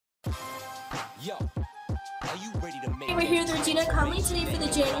Hey, we're here with Regina and Conley today for the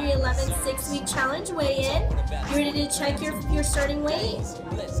January 11th 6-week challenge weigh-in. You ready to check your starting weight?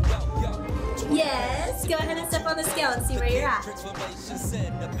 Yes. Go ahead and step on the scale and see where you're at.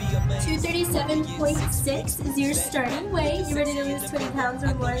 237.6 is your starting weight. You ready to lose 20 pounds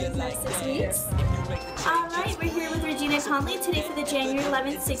or more in the next 6 weeks? Alright, we're here with Regina and Conley today for the January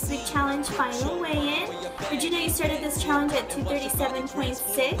 11th 6-week challenge final weigh-in. Regina, you started this challenge at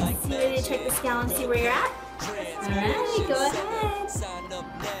 237.6. You ready to check the scale and see where you're at? Alright, go ahead.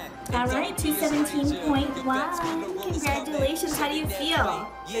 Alright, 217.1. Congratulations, how do you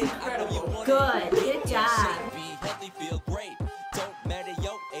feel? Incredible. Good job. Don't matter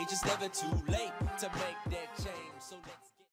your age, it's never too late to make that change. So let's